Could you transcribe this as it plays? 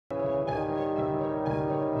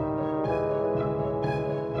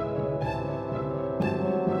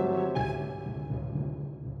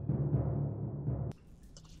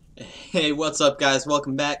Hey, what's up, guys?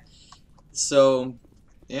 Welcome back. So,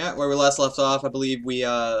 yeah, where we last left off, I believe we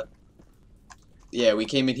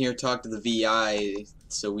came in here, talked to the VI,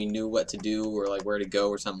 so we knew what to do or like where to go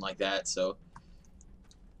or something like that. So,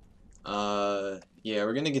 yeah,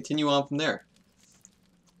 we're gonna continue on from there.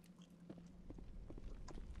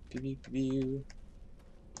 Pew pew pew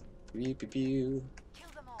pew pew pew.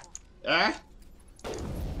 Ah!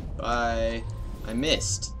 Bye. I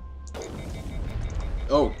missed.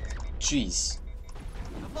 Oh, jeez.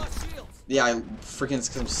 Yeah, I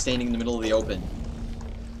freaking I'm standing in the middle of the open.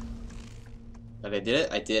 But I did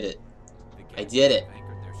it. I did it. I did it.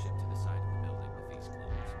 Anchored their ship to the side of the building with these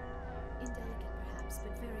claws. Indelicate perhaps,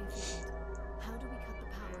 but very efficient. How do we cut the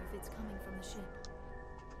power if it's coming from the ship?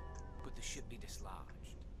 Could the ship be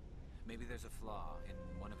dislodged? Maybe there's a flaw in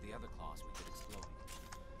one of the other claws we could exploit.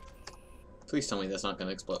 Please tell me that's not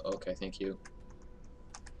gonna explode. Okay, thank you.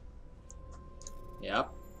 Yep.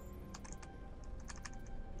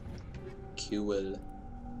 Cool.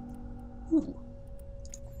 Ooh.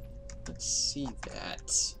 Let's see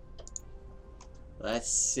that.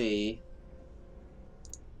 Let's see.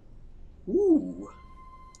 Ooh.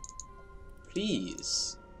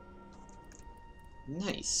 Please.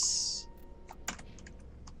 Nice.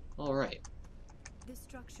 Alright. This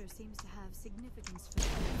structure seems to have significance for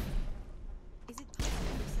the Is it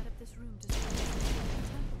possible to set up this room to serve as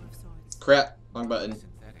a temple of sorts? Crap. Wrong button.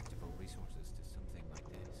 Synthetic devote resources to something like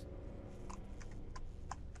this.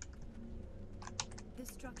 This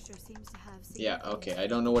structure seems to have Yeah, significance. okay. I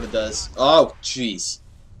don't know what it does. Oh, jeez.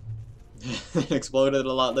 It exploded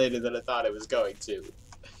a lot later than I thought it was going to.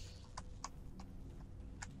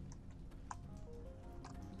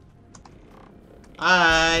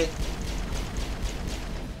 Hi.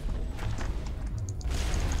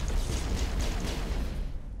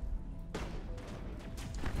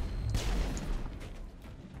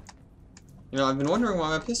 You know, I've been wondering why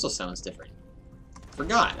my pistol sounds different.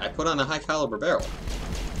 Forgot, I put on a high caliber barrel.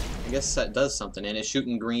 I guess that does something, and it's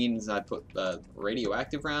shooting greens. I put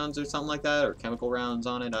radioactive rounds or something like that, or chemical rounds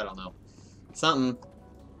on it, I don't know. Something.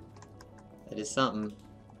 It is something.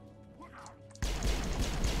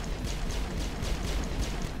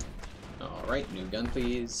 Alright, new gun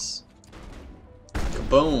please.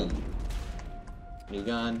 Kaboom! New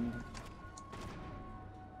gun.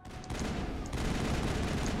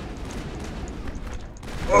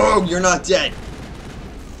 Oh, you're not dead!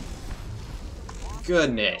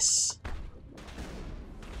 Goodness.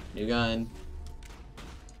 New gun.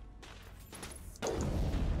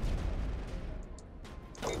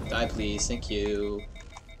 Die please, thank you.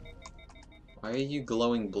 Why are you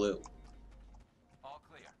glowing blue? All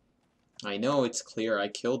clear. I know it's clear, I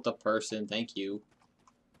killed the person, thank you.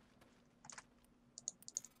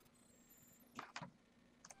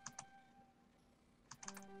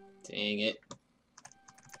 Dang it.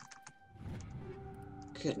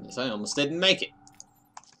 Goodness, I almost didn't make it.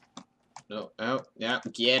 No, oh, yeah,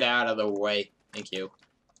 get out of the way. Thank you.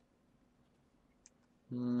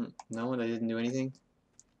 No, I didn't do anything.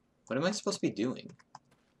 What am I supposed to be doing?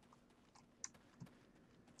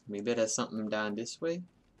 Maybe there's something down this way?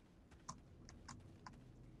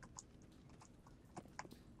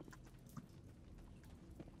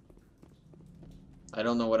 I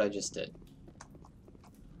don't know what I just did.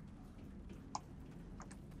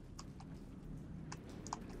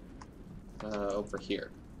 Over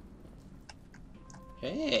here.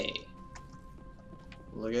 Hey!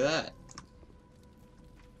 Look at that.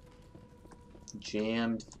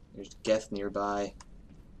 Jammed. There's Geth nearby.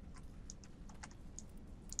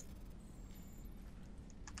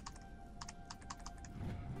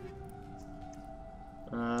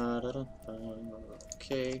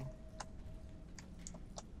 Okay.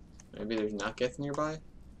 Maybe there's not Geth nearby?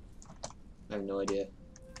 I have no idea.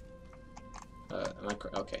 Am I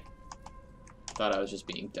okay. Thought I was just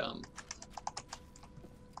being dumb.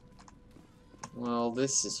 Well,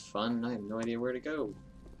 this is fun. I have no idea where to go.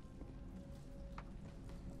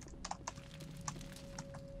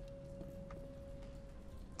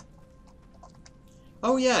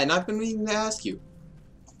 Oh yeah, and I've been meaning to ask you.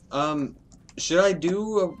 Should I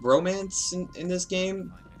do a romance in this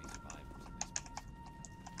game? Find many survivors in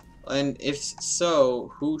this place. And if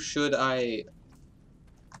so, who should I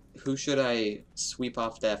sweep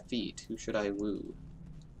off that feet? Who should I woo?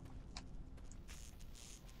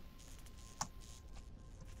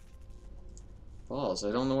 Balls,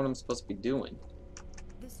 I don't know what I'm supposed to be doing.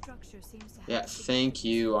 This structure seems to have Yeah, significance thank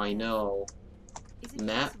you, for I the know. Is it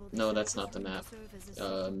Map? possible to No, set that's up not this the room to map. serve as a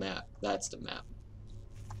sort of Map. That's the map.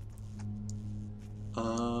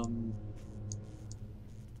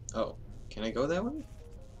 Oh, can I go that way?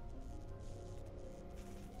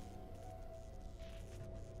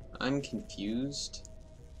 I'm confused.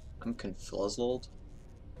 I'm confuzzled.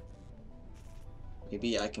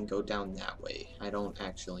 Maybe I can go down that way. I don't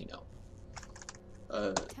actually know.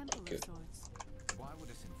 Temple Good. of sorts. Why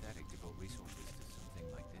would a synthetic devote resources to something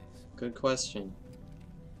like this? Good question.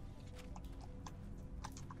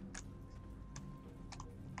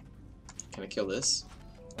 Can I kill this?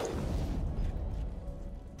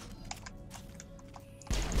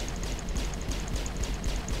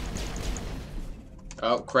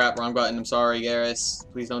 Oh crap, wrong button. I'm sorry,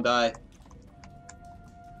 Garrus. Please don't die.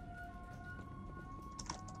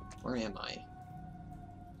 Where am I?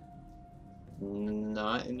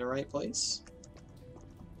 Not in the right place?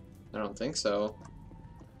 I don't think so.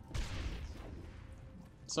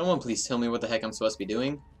 Someone please tell me what the heck I'm supposed to be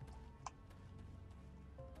doing.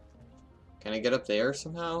 Can I get up there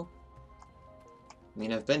somehow? I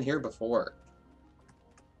mean, I've been here before.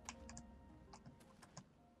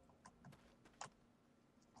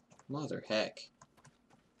 Mother heck.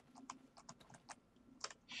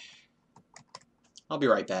 I'll be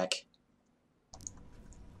right back.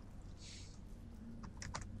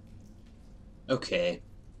 Okay.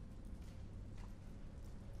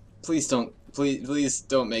 Please don't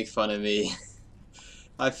make fun of me.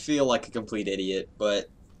 I feel like a complete idiot, but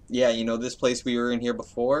yeah, you know this place we were in here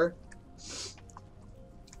before?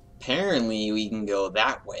 Apparently we can go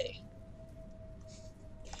that way.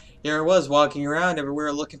 Here I was walking around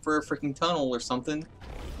everywhere looking for a freaking tunnel or something.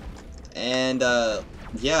 And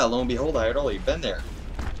yeah, lo and behold, I had already been there.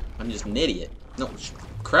 I'm just an idiot. No,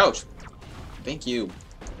 crouch. Thank you.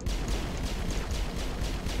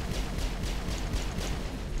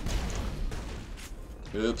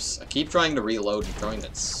 Oops, I keep trying to reload and throwing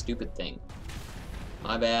that stupid thing.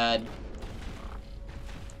 My bad.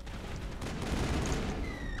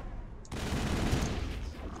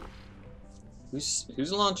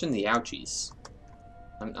 Who's launching the ouchies?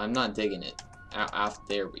 I'm not digging it.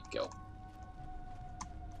 There we go.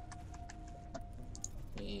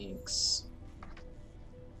 Thanks.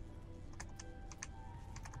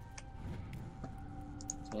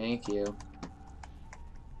 Thank you.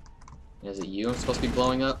 Is it you I'm supposed to be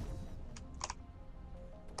blowing up?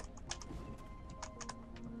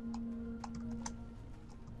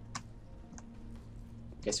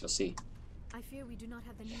 Guess we'll see. I fear we do not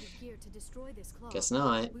have the needed gear to destroy this claw. Guess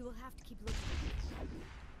not. We will have to keep looking.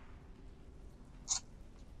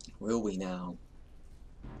 Will we now?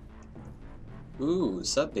 Ooh,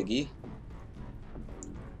 sup, Biggie?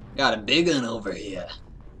 Got a big one over here.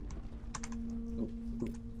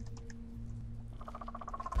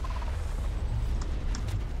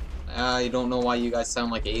 I don't know why you guys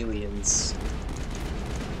sound like aliens.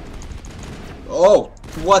 Oh,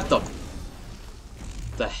 what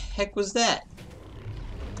the heck was that?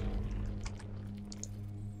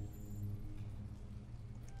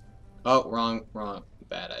 Oh, wrong,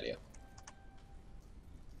 bad idea.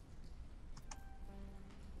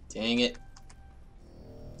 Dang it.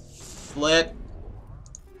 Flip.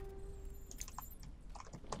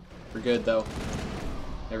 We're good though.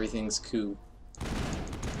 Everything's cool.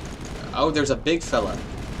 Oh, there's a big fella.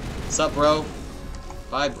 What's up, bro?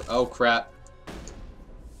 Bye, bro. Oh, crap.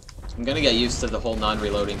 I'm gonna get used to the whole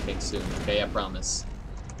non-reloading thing soon, okay? I promise.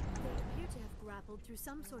 They appear to have grappled through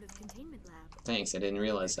some sort of containment lab. Thanks, I didn't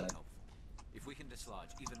realize that. If we can dislodge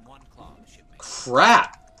even one claw, the ship may.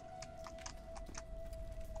 Crap!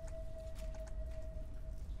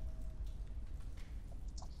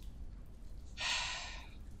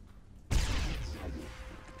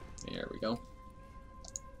 There we go.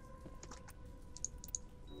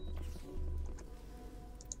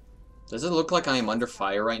 Does it look like I am under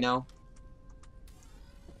fire right now?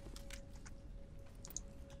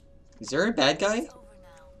 Is there a bad guy?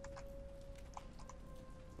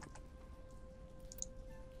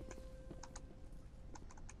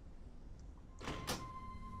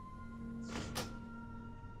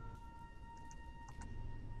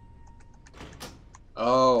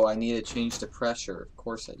 Oh, I need to change the pressure. Of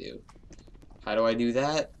course I do. How do I do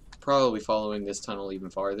that? Probably following this tunnel even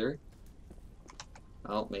farther.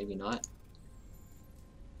 Oh, maybe not.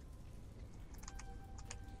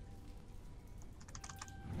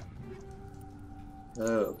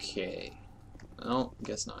 Okay. Oh,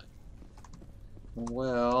 guess not.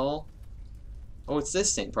 Well... Oh, it's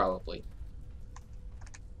this thing, probably.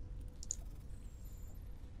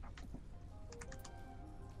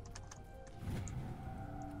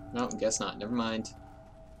 No, guess not. Never mind.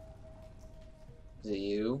 Is it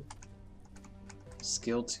you?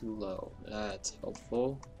 Skill too low. That's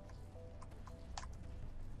helpful.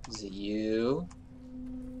 Is it you?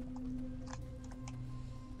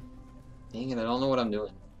 Dang it, I don't know what I'm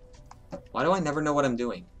doing. Why do I never know what I'm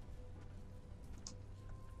doing?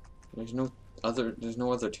 There's no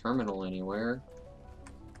other terminal anywhere.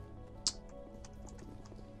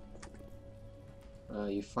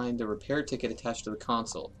 You find the repair ticket attached to the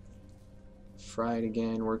console. Fried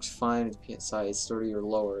again, works fine if the PSI is 30 or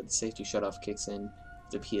lower. The safety shutoff kicks in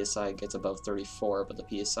if the PSI gets above 34, but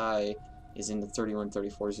the PSI is in the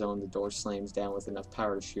 31-34 zone. The door slams down with enough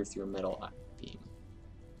power to shear through a metal beam.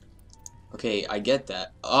 Okay, I get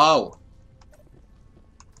that. Oh!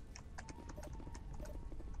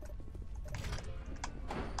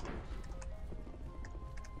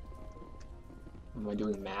 Am I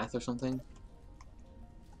doing math or something?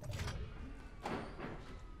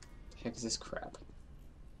 The heck is this crap?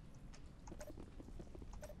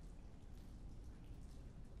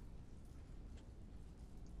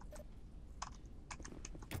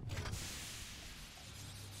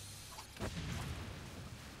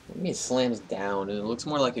 What do you mean it slams down? And it looks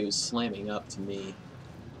more like it was slamming up to me.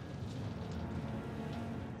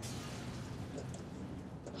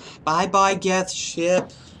 Bye-bye, Geth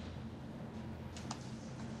ship!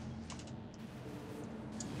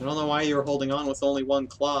 I don't know why you were holding on with only one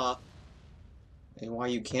claw. And why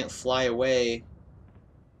you can't fly away.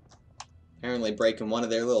 Apparently breaking one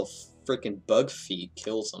of their little freaking bug feet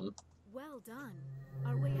kills them. Well done.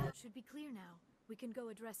 Our way out should be clear now. We can go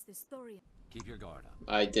address this Thorian. Keep your guard up.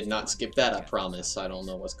 I did not skip that, I promise. I don't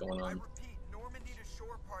know what's going I on. repeat, Normandy to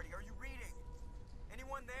shore party. Are you reading?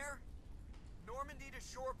 Anyone there? Normandy to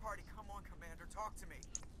shore party. Come on, Commander. Talk to me.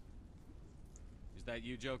 Is that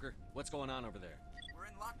you, Joker? What's going on over there? We're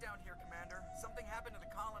in lockdown here, Commander. Something happened to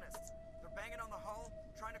the colonists. They're banging on the hull,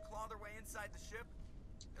 trying to claw their way inside the ship.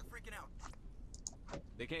 They're freaking out.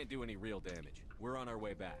 They can't do any real damage. We're on our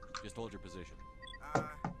way back. Just hold your position.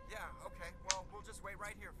 Yeah, okay. Well, we'll just wait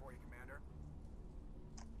right here for you, Commander.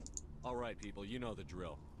 All right, people, you know the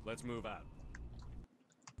drill. Let's move out.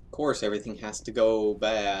 Of course, everything has to go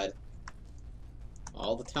bad.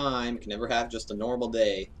 All the time. You can never have just a normal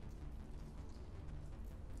day.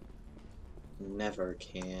 Never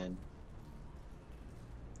can.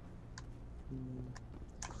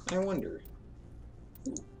 I wonder.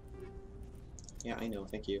 Ooh. Yeah, I know.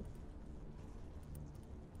 Thank you.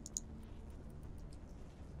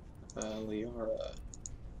 Liara.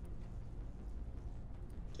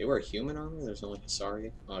 They wear human armor? There's only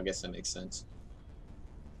Hisari? Oh, I guess that makes sense.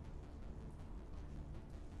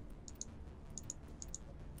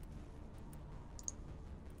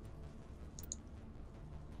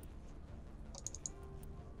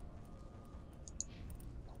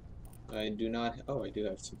 I do not... Oh, I do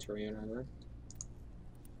have some Turian armor.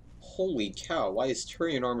 Holy cow, why is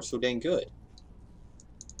Turian armor so dang good?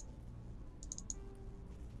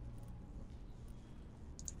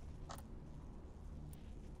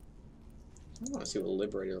 I want to see what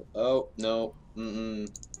Liberator... Oh, no.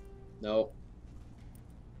 No.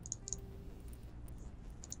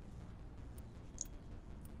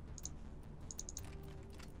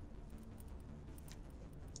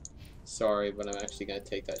 Sorry, but I'm actually going to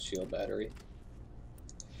take that shield battery.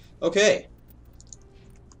 Okay.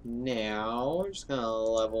 Now, I'm just going to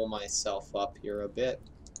level myself up here a bit.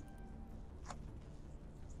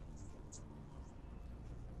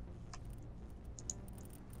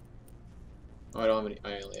 Oh, I don't have any.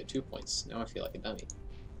 I only had 2 points. Now I feel like a dummy.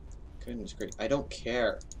 Goodness gracious. I don't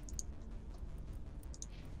care.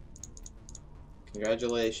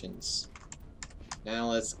 Congratulations. Now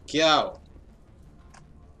let's go.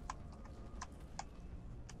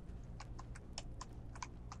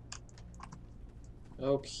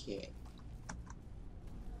 Okay.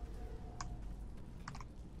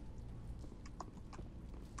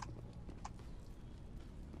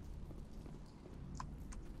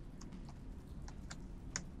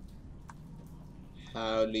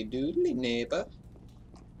 Howdy doodly, neighbor.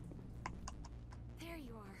 There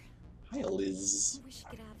you are. Hi, Liz. We should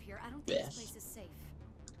get out of here. I don't think Beth. this place is safe.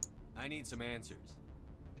 I need some answers.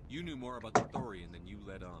 You knew more about the Thorian than you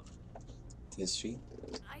let on. Is she?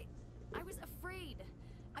 I was afraid.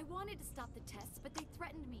 I wanted to stop the tests, but they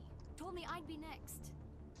threatened me. Told me I'd be next.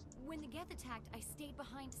 When the Geth attacked, I stayed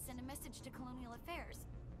behind to send a message to Colonial Affairs.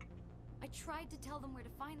 I tried to tell them where to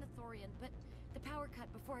find the Thorian, but the power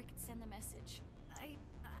cut before I could send the message.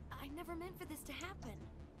 I never meant for this to happen.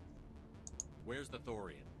 Where's the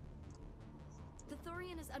Thorian? The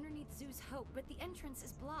Thorian is underneath Zoo's Hope, but the entrance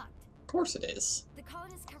is blocked. Of course it is. The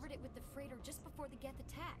colonists covered it with the freighter just before the Geth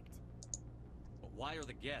attacked. But why are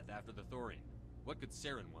the Geth after the Thorian? What could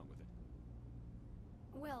Saren want with it?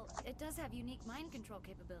 Well, it does have unique mind control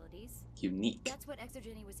capabilities. Unique. That's what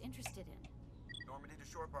Exogeny was interested in. Normandy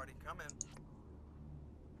to shore party. Come in.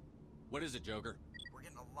 What is it, Joker? We're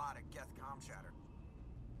getting a lot of Geth comm chatter.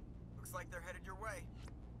 Looks like they're headed your way.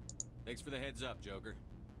 Thanks for the heads up, Joker.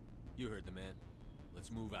 You heard the man.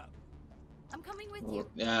 Let's move out. I'm coming with you.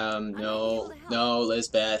 No, no,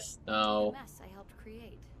 Lisbeth, no. The mess I helped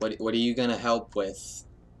create. What are you gonna help with?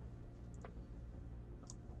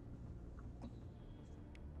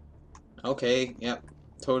 Okay, yep.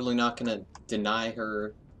 Totally not gonna deny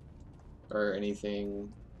her or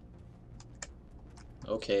anything.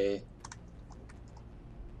 Okay.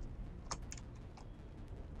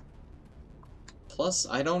 Plus,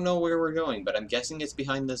 I don't know where we're going, but I'm guessing it's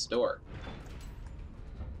behind this door.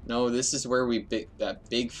 No, this is where that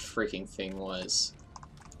big freaking thing was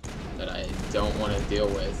that I don't want to deal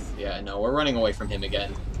with. Yeah, no, we're running away from him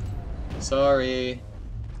again. Sorry.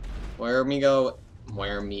 Where am I going?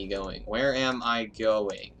 Where am I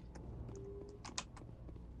going?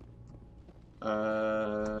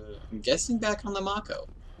 I'm guessing back on the Mako.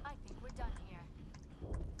 I think we're done here.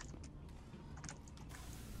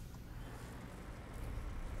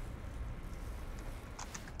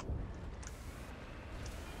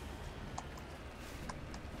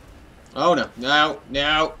 Oh no, no,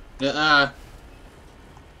 no,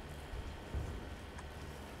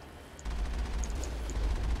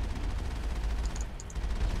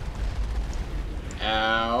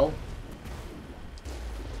 Ow.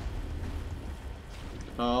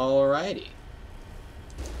 Alrighty.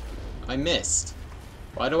 I missed.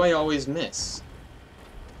 Why do I always miss?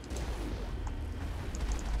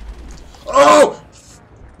 Oh!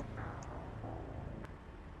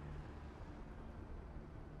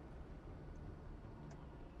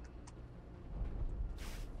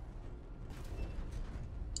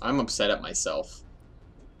 I'm upset at myself.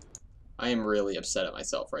 I am really upset at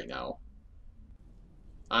myself right now.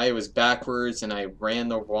 I was backwards and I ran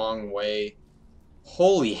the wrong way.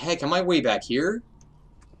 Holy heck, am I way back here?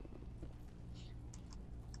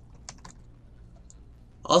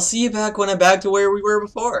 I'll see you back when I'm back to where we were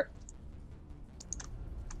before.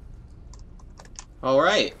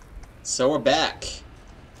 Alright, so we're back.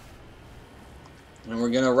 And we're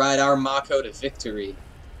gonna ride our Mako to victory.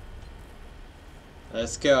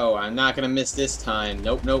 Let's go. I'm not gonna miss this time.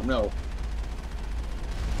 Nope, nope, no.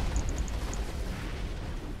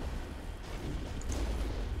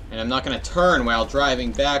 And I'm not gonna turn while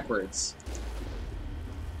driving backwards.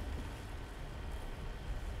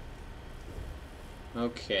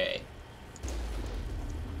 Okay.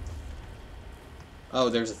 Oh,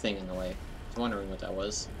 there's a thing in the way. I was wondering what that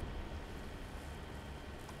was.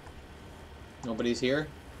 Nobody's here?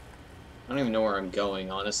 I don't even know where I'm going,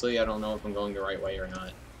 honestly. I don't know if I'm going the right way or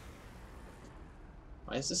not.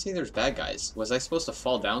 Why does it say there's bad guys? Was I supposed to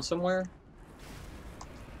fall down somewhere?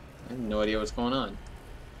 I have no idea what's going on. Is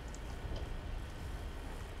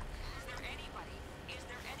there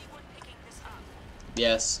anyone picking this up?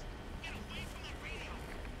 Yes. Get away from that radio.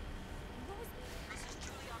 This is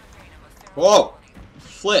Juliana Bainham of Feral Whoa! Colony.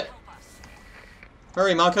 Flip! Help us.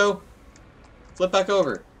 Hurry, Mako! Flip back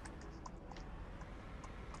over.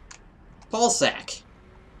 Ball sack!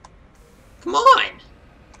 Come on!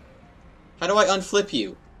 How do I unflip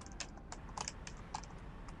you?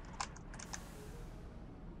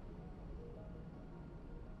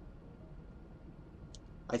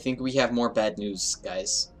 I think we have more bad news,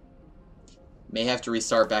 guys. May have to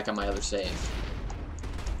restart back on my other save.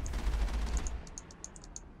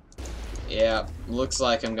 Yeah, looks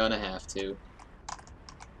like I'm gonna have to.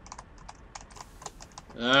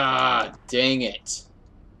 Ah, dang it.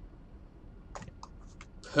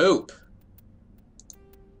 Poop.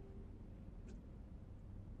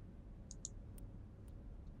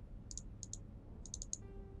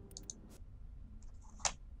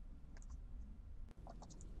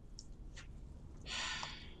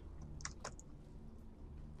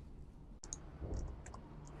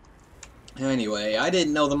 Anyway, I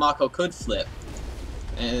didn't know the Mako could flip.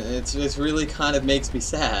 And it's really kind of makes me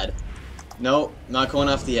sad. Nope, not going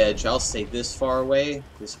off the edge. I'll stay this far away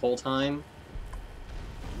this whole time.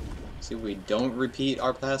 See if we don't repeat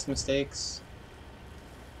our past mistakes.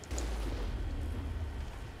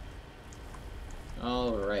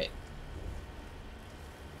 Alright.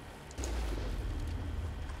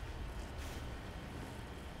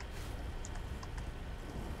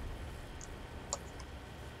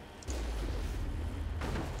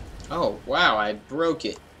 Oh, wow, I broke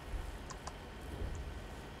it.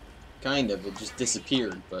 Kind of, it just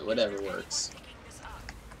disappeared, but whatever works.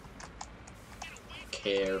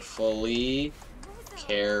 Carefully.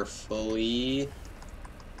 Carefully.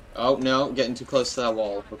 Oh, no, getting too close to that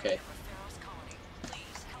wall. Okay.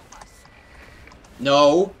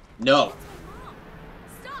 No! No!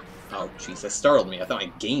 Oh, jeez, that startled me. I thought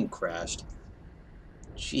my game crashed.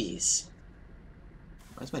 Jeez.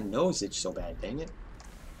 Why does my nose itch so bad, dang it?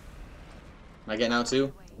 I getting out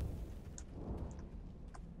too?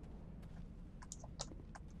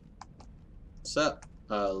 What's up?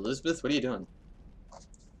 Elizabeth, what are you doing?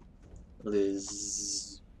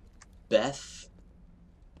 Beth?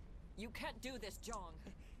 You can't do this, John.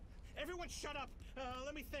 Everyone shut up.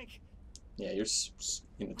 Let me think. Yeah, you're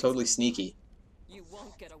totally sneaky. You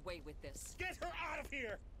won't get away with this. Get her out of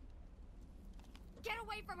here. Get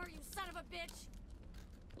away from her, you son of a bitch!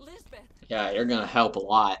 Lisbeth, Yeah, you're gonna help a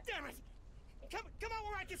lot. Damn it. Come out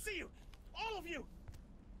where I can see you. All of you.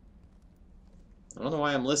 I don't know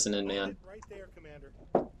why I'm listening, man. Right there, Commander.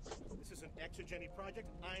 This is an exogeny project.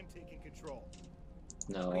 I'm taking control.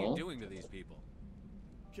 What are you No. doing to these people?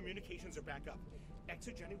 Communications are back up.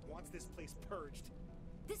 Exogeny wants this place purged.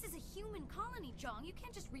 This is a human colony, John. You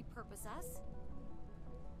can't just repurpose us.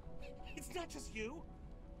 It's not just you.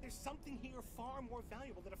 There's something here far more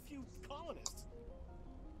valuable than a few colonists.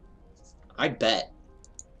 I bet.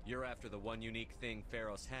 You're after the one unique thing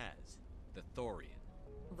Pharos has, the Thorian.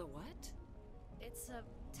 the what? It's a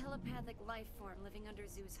telepathic life form living under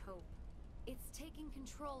Zeus' hope. It's taking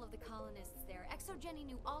control of the colonists there. Exogeny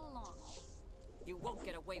knew all along. You won't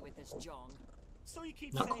get away with this, John. So you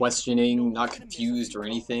keep Not saying questioning, you're not gonna miss a confused few or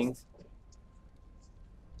anything. colonists.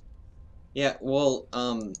 Yeah, well,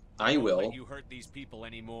 I won't will. let you hurt these people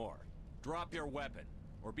anymore. Drop your weapon,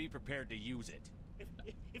 or be prepared to use it.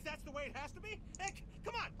 If that's the way it has to be, heck,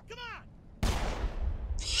 come on, come on!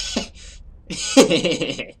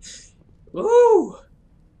 Woo!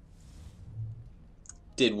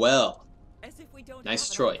 Did well. As if we don't Nice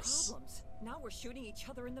have enough choice. problems. Now we're shooting each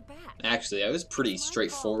other in the back. Actually, I was pretty It's my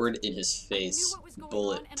straightforward in his I knew face. what was going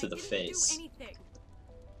Bullet on, and to I the didn't face. Do anything.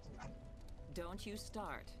 Don't you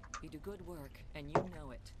start. You do good work, and you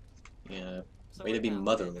know it. Yeah, So way to what be now,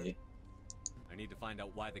 motherly. I need to find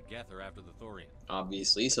out why the Geth are after the Thorian.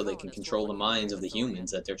 Obviously, so they can Colonists control the won't want minds you of the to Thorian.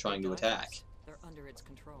 humans that they're trying to They're attack. divers. They're under its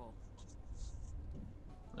control.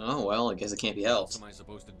 Oh, well, I guess it can't be What else helped. am I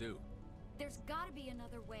supposed to do? There's gotta be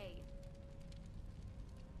another way.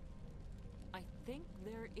 I think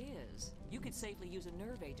there is. You could safely use a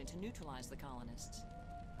nerve agent to neutralize the colonists.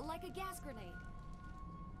 Like a gas grenade.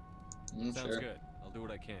 Sounds Sure. good. I'll do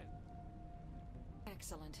what I can.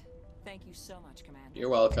 Excellent. Thank you so much, Commander. You're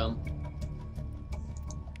welcome.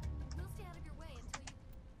 We'll stay out of your way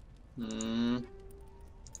until you...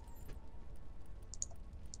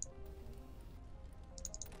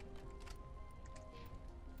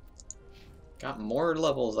 Got more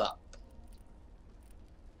levels up.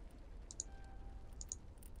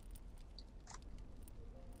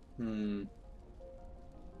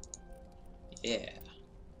 Yeah.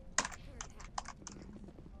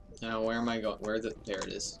 Now where am I going? There it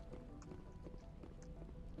is.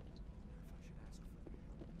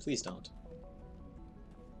 Please don't.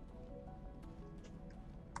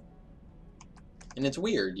 And it's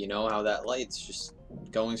weird, you know, how that light's just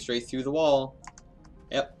going straight through the wall.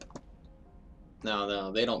 Yep.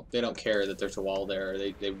 No, they don't care that there's a wall there.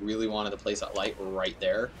 They really wanted to place that light right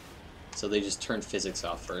there. So they just turned physics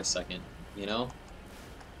off for a second, you know?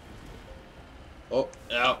 Oh,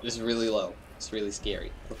 no, this is really low. It's really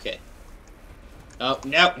scary. Okay. Oh,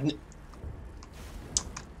 no!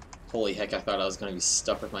 Holy heck, I thought I was going to be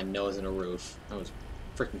stuck with my nose in a roof. That was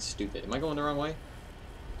freaking stupid. Am I going the wrong way? I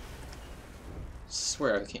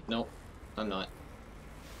swear I can't. Nope, I'm not.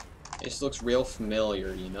 It just looks real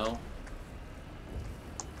familiar, you know?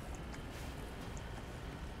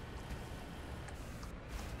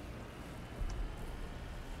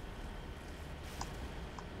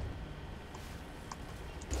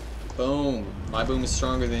 Boom. My boom is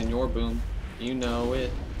stronger than your boom. You know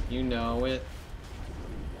it. You know it.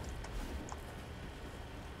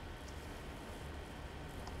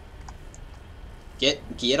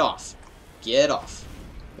 Get off. Get off.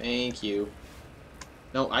 Thank you.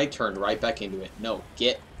 No, I turned right back into it. No,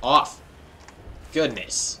 get off.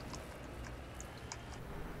 Goodness.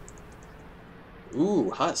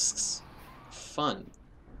 Ooh, husks. Fun.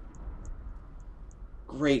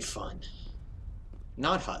 Great fun.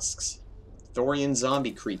 Not husks. Thorian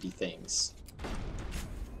zombie creepy things.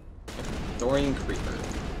 Thorian creeper.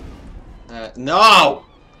 No!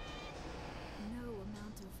 No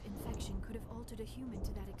amount of infection could have altered a human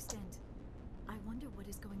to that extent. I wonder what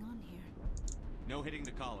is going on here. No hitting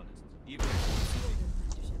the colonists. Even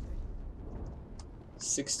Commander Shepard.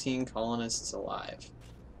 16 colonists alive.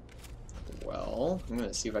 Well, I'm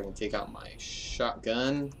gonna see if I can take out my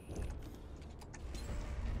shotgun.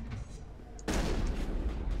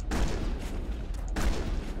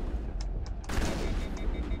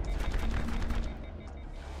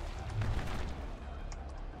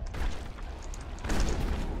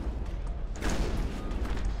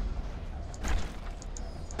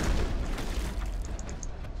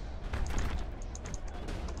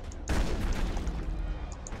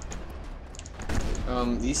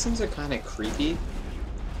 These things are kind of creepy.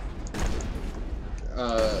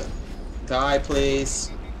 Die,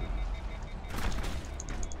 please.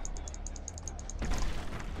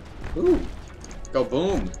 Ooh. Go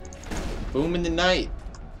boom. Boom in the night.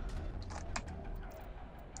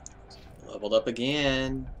 Leveled up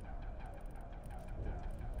again.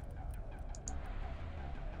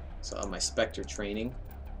 So my Spectre training.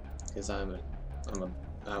 Because I'm a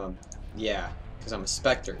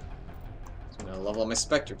Spectre. So I'm gonna level up my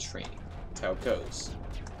Spectre training. That's how it goes.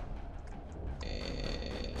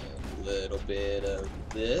 And a little bit of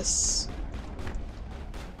this.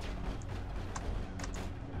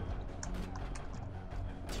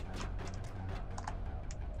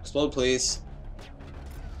 Explode, please.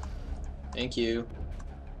 Thank you.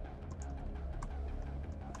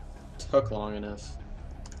 Took long enough.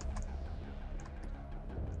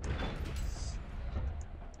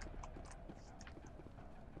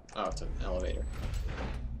 Oh, it's an elevator.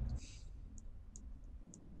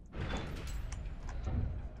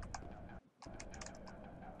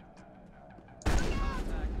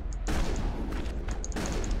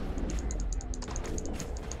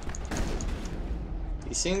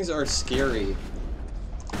 These things are scary.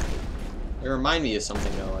 They remind me of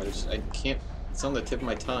something though. I can't. It's on the tip of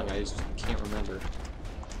my tongue. I just can't remember.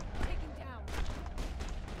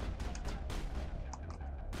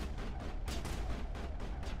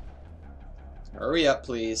 Hurry up,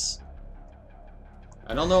 please.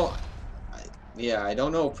 I don't know. I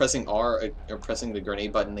don't know if pressing R or pressing the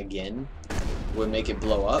grenade button again would make it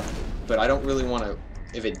blow up, but I don't really want to.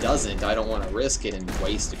 If it doesn't, I don't want to risk it and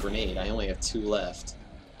waste a grenade. I only have 2 left.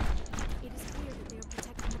 It is clear that they are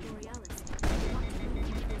protecting the Borealis. Not to move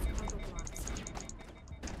those cargo blocks.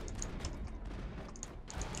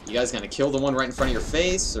 You guys gonna kill the one right in front of your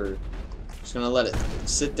face, or just gonna let it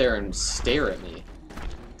sit there and stare at me?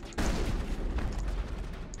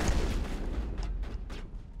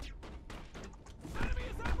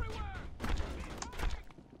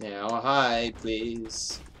 Now, hi,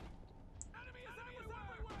 please.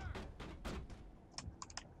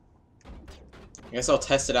 I guess I'll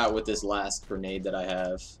test it out with this last grenade that I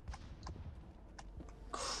have.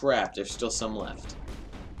 Crap, there's still some left.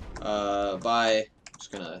 Bye.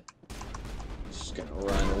 Just gonna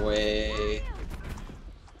run away.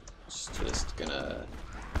 Just gonna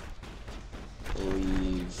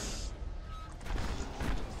leave.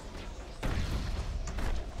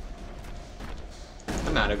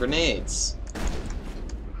 I'm out of grenades.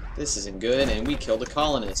 This isn't good, and we killed a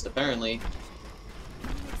colonist, apparently.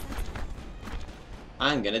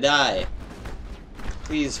 I'm gonna die.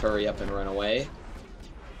 Please hurry up and run away.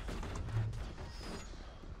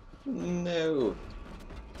 No.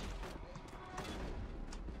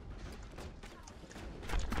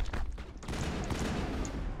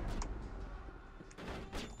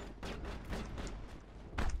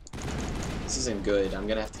 This isn't good. I'm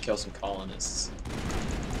gonna have to kill some colonists.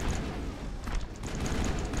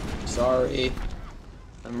 Sorry.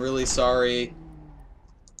 I'm really sorry.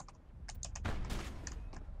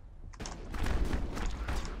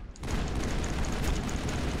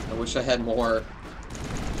 I wish I had more.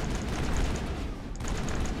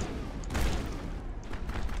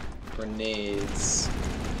 Grenades.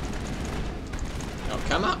 Oh,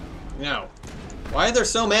 come on. No. Why are there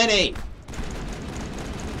so many?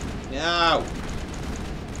 No.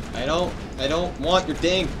 I don't want your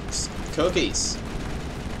dang cookies.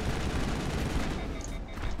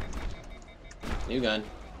 New gun.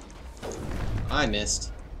 I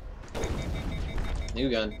missed. New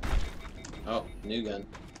gun. Oh, new gun.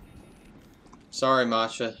 Sorry,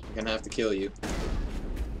 Masha. I'm gonna have to kill you.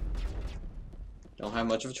 Don't have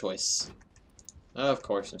much of a choice. Of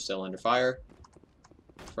course, I'm still under fire.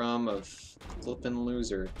 From a flippin'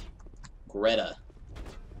 loser. Greta.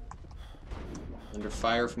 Under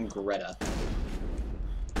fire from Greta.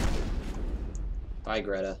 Bye,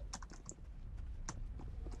 Greta.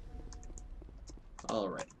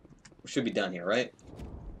 Alright. We should be done here, right?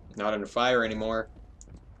 Not under fire anymore.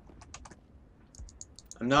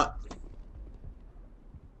 I'm not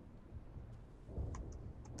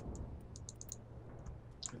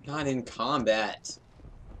in combat.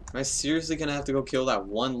 Am I seriously gonna have to go kill that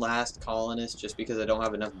one last colonist just because I don't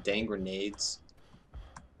have enough dang grenades?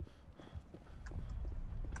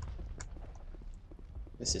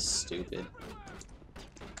 This is stupid.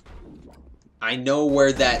 I know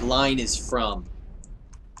where that line is from.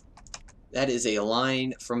 That is a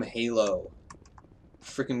line from Halo.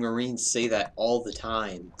 Freaking Marines say that all the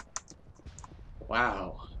time.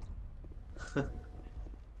 Wow.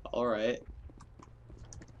 Alright.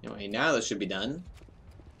 Anyway, now this should be done.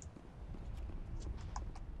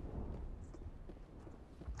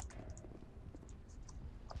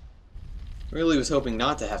 Really was hoping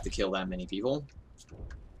not to have to kill that many people.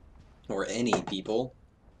 Or any people.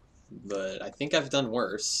 But I think I've done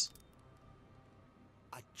worse.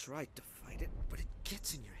 I tried to fight it, but it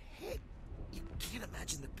gets in your head. You can't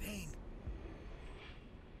imagine the pain.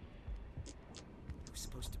 I was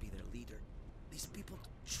supposed to be their leader. These people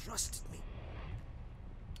trusted me.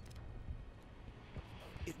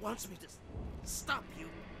 It wants me to stop you,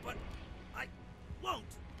 but I won't.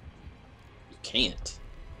 You can't.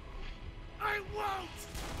 I won't!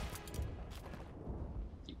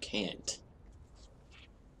 You can't.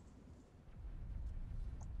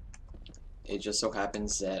 It just so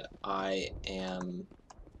happens that I am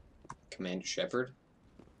Commander Shepard.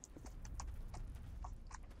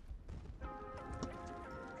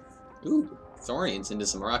 Ooh, Thorian's into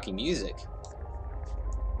some rocky music.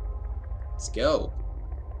 Let's go.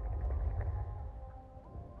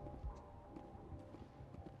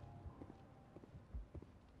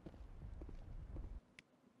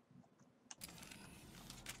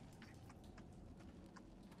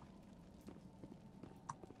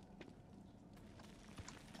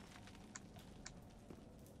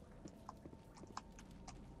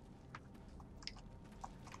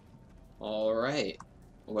 Alright.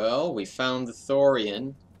 Well, we found the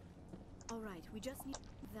Thorian. Alright, we just need...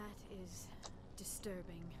 That is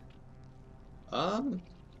disturbing.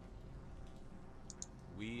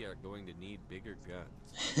 We are going to need bigger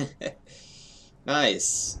guns.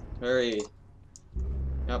 Nice. Very...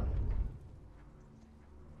 Yep.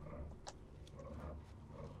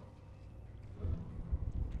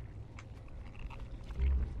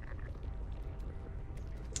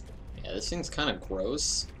 Yeah, this thing's kind of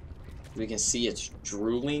gross. We can see it's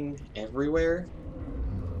drooling everywhere.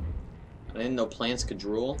 I didn't know plants could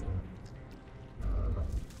drool.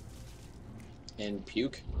 And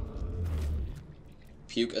puke.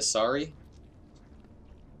 Puke Asari.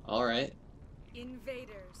 Alright.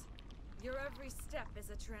 Invaders, your every step is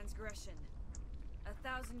a transgression.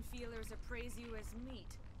 1,000 feelers appraise you as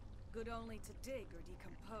meat, good only to dig or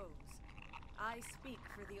decompose. I speak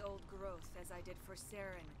for the old growth as I did for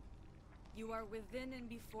Saren. You are within and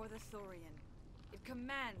before the Thorian. It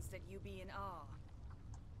commands that you be in awe.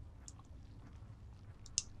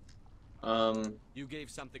 You gave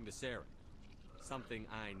something to Saren. Something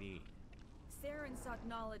I need. Saren sought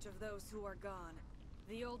knowledge of those who are gone.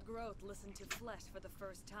 The old growth listened to flesh for the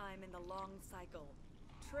first time in the long cycle.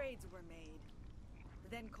 Trades were made.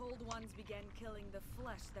 Then cold ones began killing the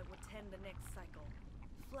flesh that would tend the next cycle.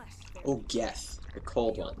 Flesh. Oh, Geth. The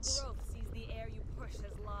cold ones. The old growth sees the air you push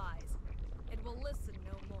as lies. It will listen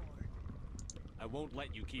no more. I won't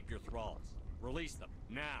let you keep your thralls. Release them,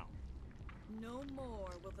 now. No more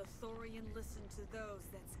will the Thorian listen to those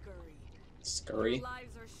that scurry. Scurry? Your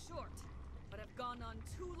lives are short, but have gone on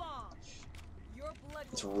too long. Your blood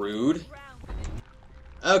It's will rude.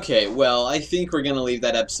 drown. Okay, well, I think we're gonna leave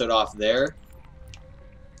that episode off there.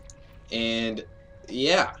 And,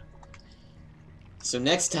 yeah. So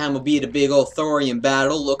next time will be the big old Thorian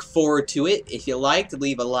battle. Look forward to it. If you liked,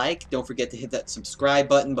 leave a like. Don't forget to hit that subscribe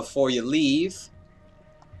button before you leave.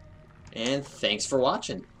 And thanks for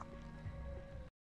watching.